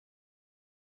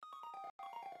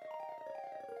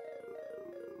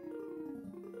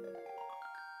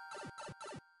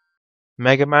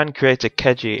Mega Man creator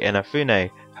Keiji Inafune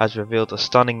has revealed a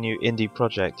stunning new indie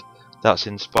project that's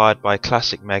inspired by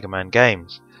classic Mega Man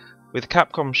games. With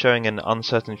Capcom showing an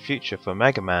uncertain future for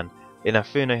Mega Man,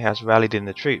 Inafune has rallied in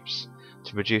the troops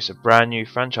to produce a brand new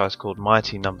franchise called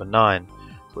Mighty No. 9,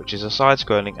 which is a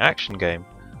side-scrolling action game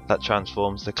that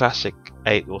transforms the classic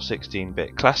 8 or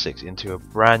 16-bit classics into a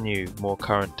brand new, more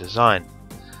current design.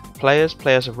 Players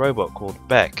play as a robot called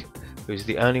Beck, who is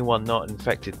the only one not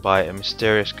infected by a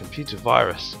mysterious computer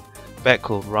virus. Beck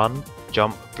will run,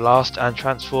 jump, blast and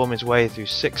transform his way through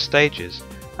 6 stages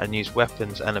and use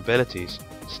weapons and abilities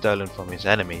stolen from his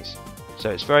enemies. So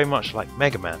it's very much like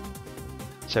Mega Man.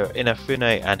 So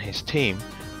Inafune and his team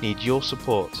need your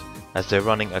support as they're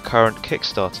running a current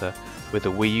Kickstarter with a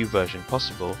Wii U version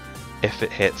possible if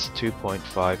it hits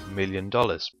 $2.5 million.